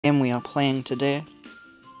game we are playing today.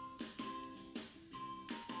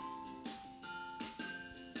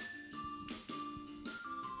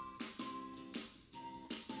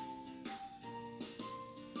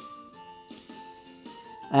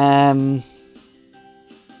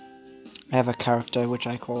 I have a character which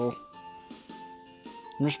I call...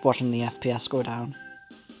 I'm just watching the FPS go down.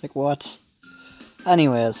 Like, what?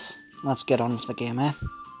 Anyways, let's get on with the game, eh?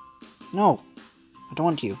 No, I don't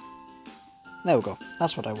want you. There we go,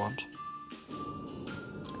 that's what I want.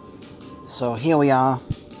 So here we are,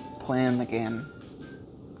 playing the game.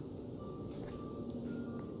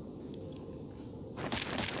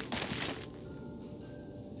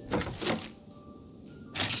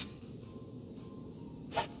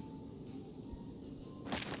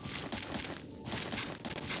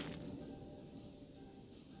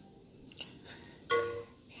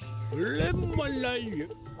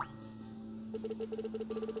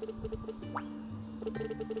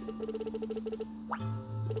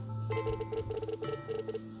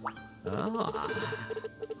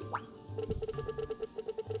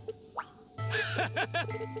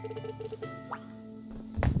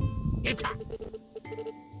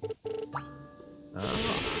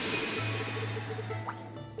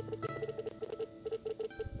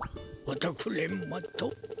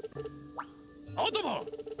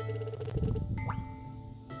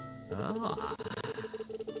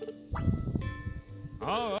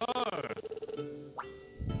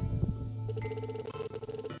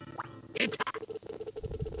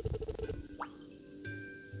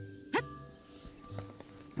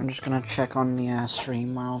 I'm just gonna check on the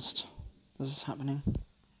stream whilst this is happening.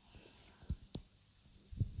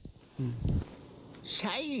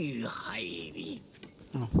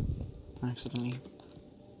 Oh, accidentally.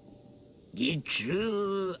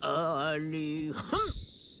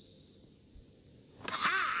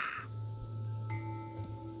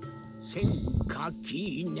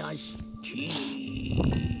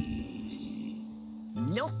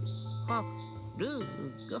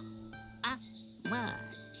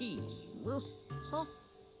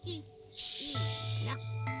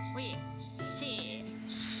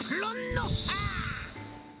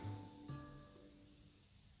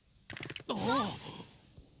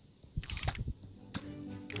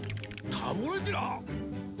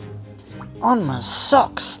 On my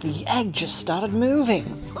socks, the egg just started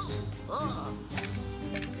moving.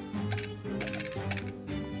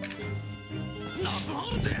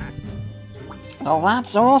 Well,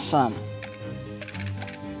 that's awesome.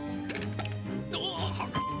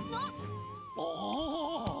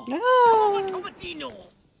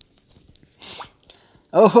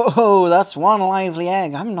 Oh, that's one lively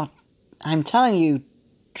egg. I'm telling you,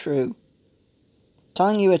 true.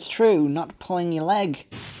 Telling you it's true, not pulling your leg.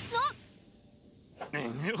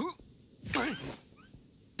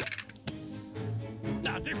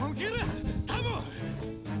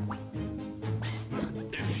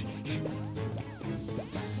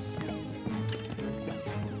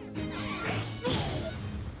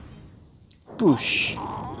 Boosh.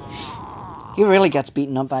 He really gets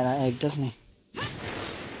beaten up by that egg, doesn't he?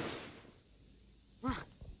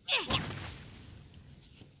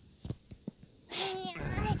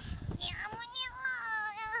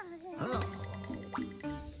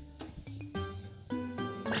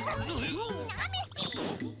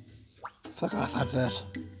 Fuck off, advert.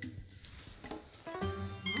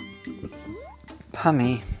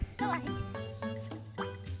 Pummy.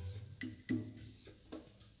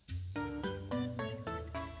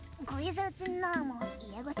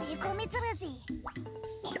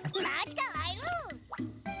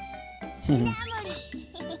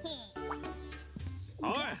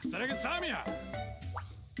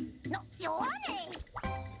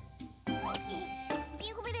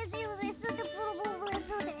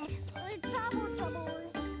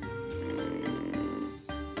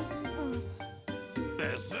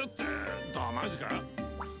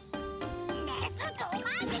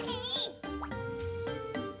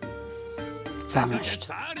 Famished.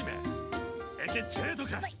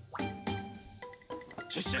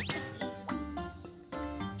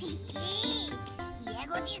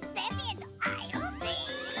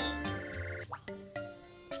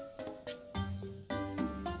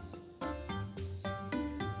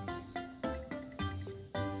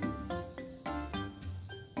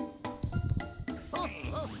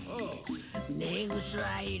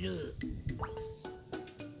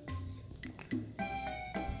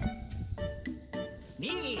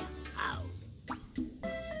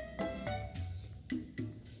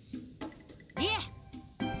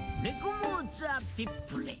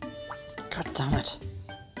 God damn it.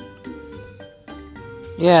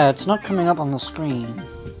 Yeah, it's not coming up on the screen.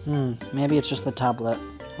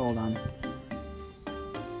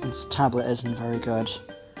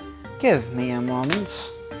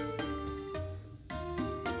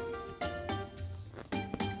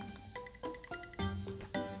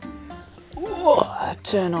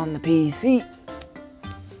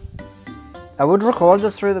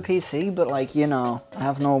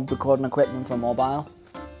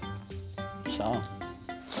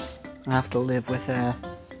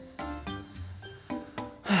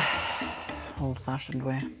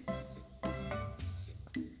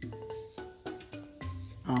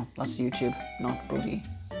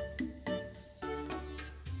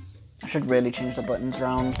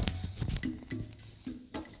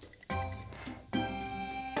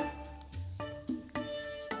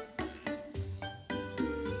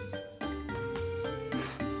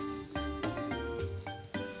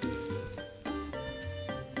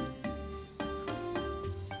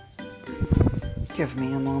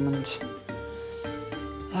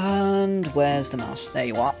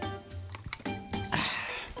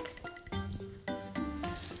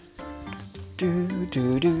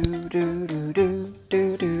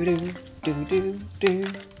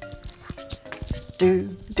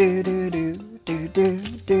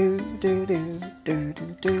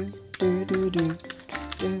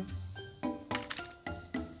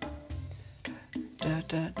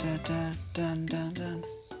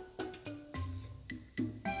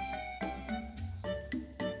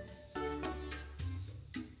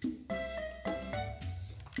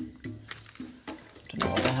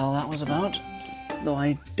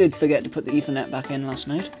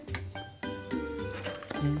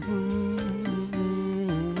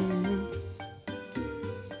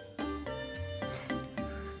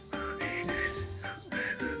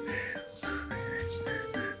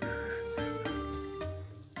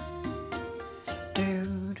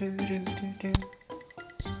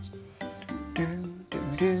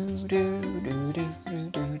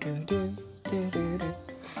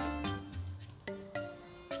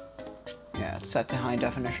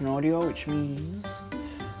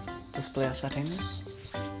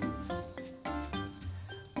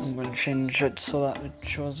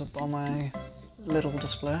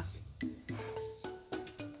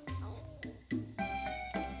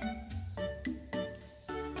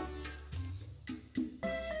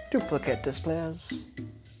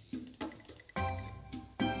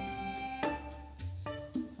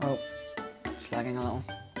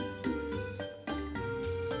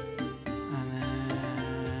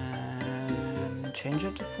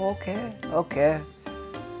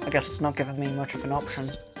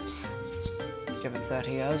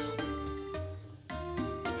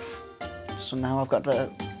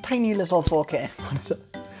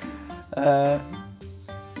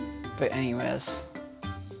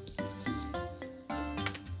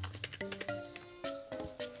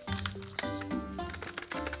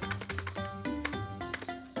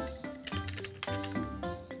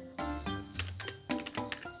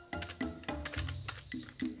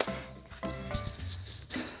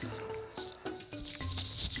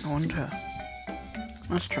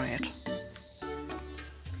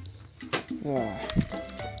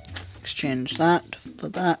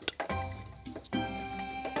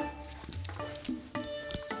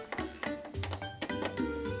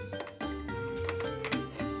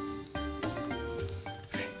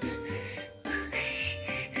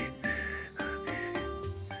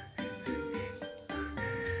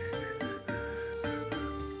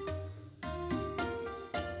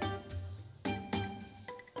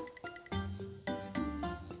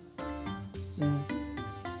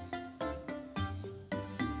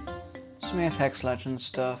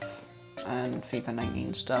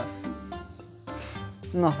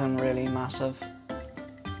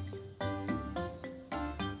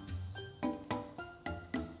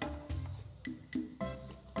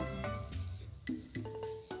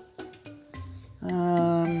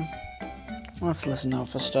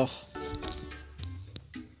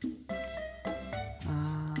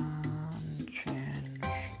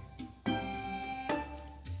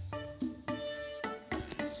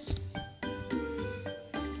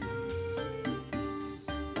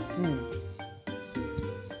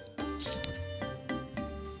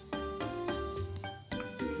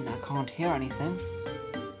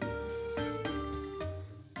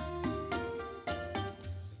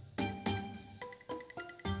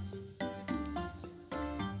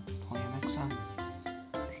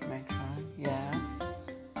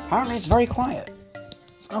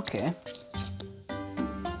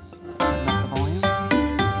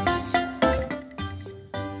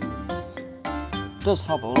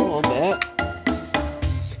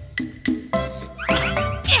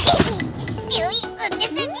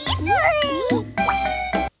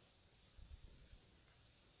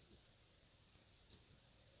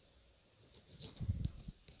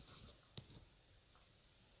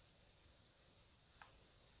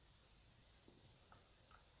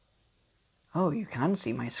 Oh, you can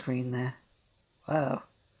see my screen there. Wow.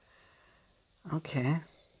 Okay.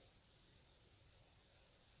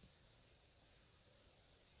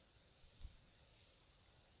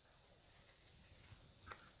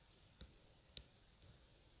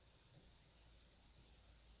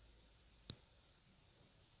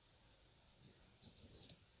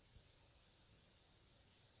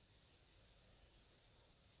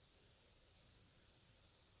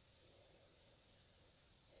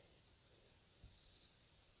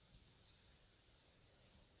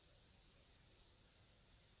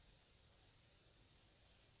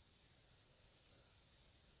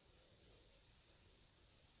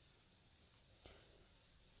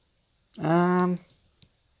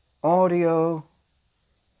 Audio.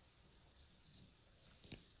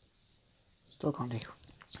 Still can't do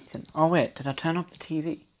anything. Oh wait, did I turn up the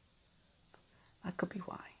TV? That could be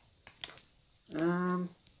why.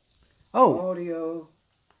 Oh! Audio.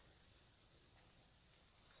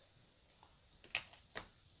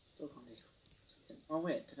 Still can't do anything. Oh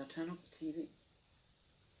wait, did I turn up the TV?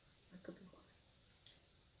 That could be why.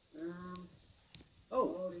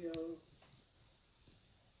 Oh! Audio.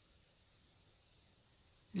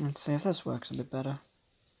 Let's see if this works a bit better.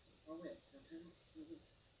 Oh wait, did I turn up the TV?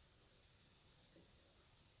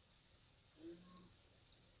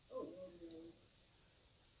 Oh, audio.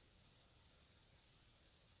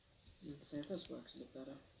 Let's see if this works a bit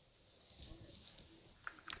better.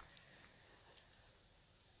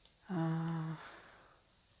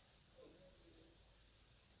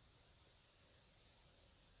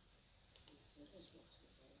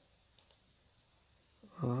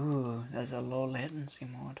 Ooh, there's a low latency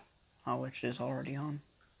mode, which is already on.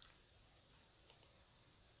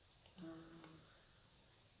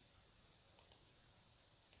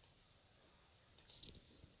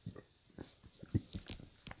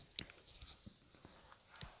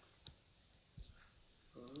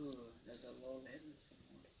 Ooh, there's a low latency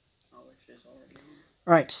mode, which is already on.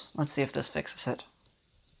 Right, let's see if this fixes it.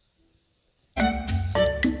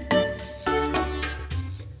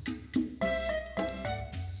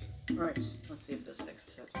 Right, let's see if this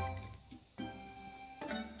fixes it.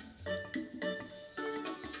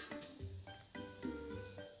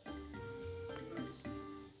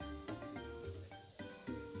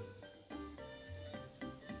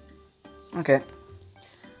 Okay,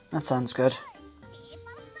 that sounds good.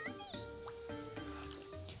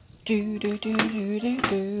 Do do do do do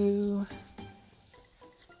do.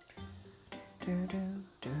 Do do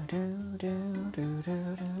do do do do do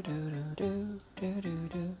do do do do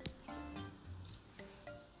do.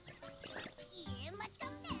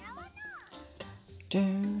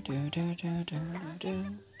 Do do do do do do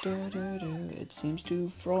do do do. It seems to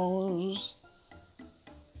froze.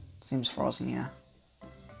 Seems frozen, yeah.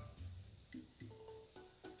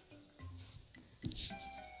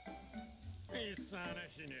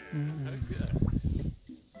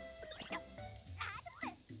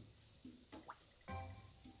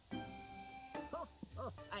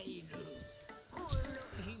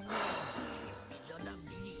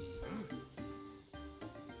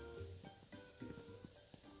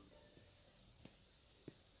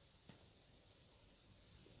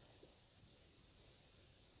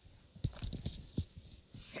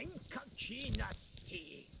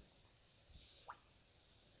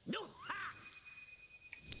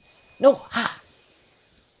 No, ha!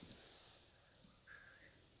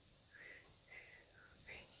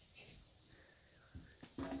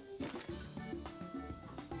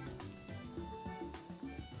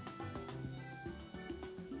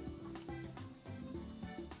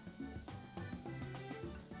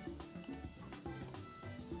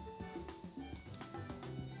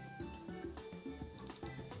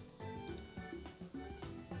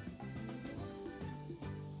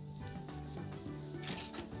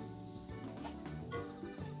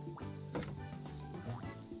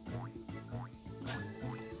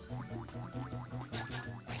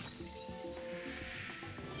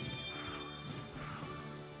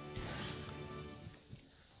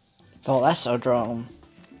 Velocodrome.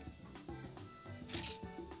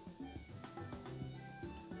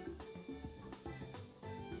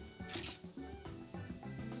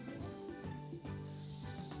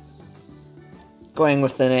 Going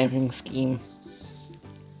with the naming scheme.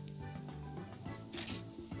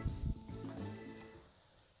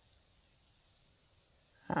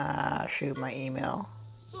 Shoot my email.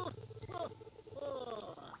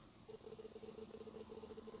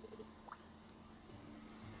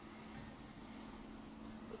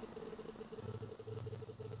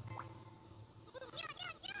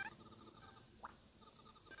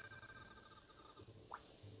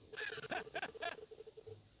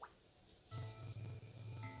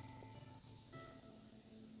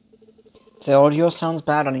 If the audio sounds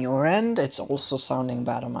bad on your end, it's also sounding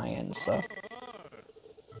bad on my end, so...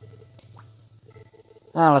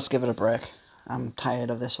 let's give it a break. I'm tired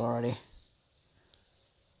of this already.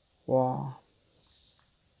 Wow.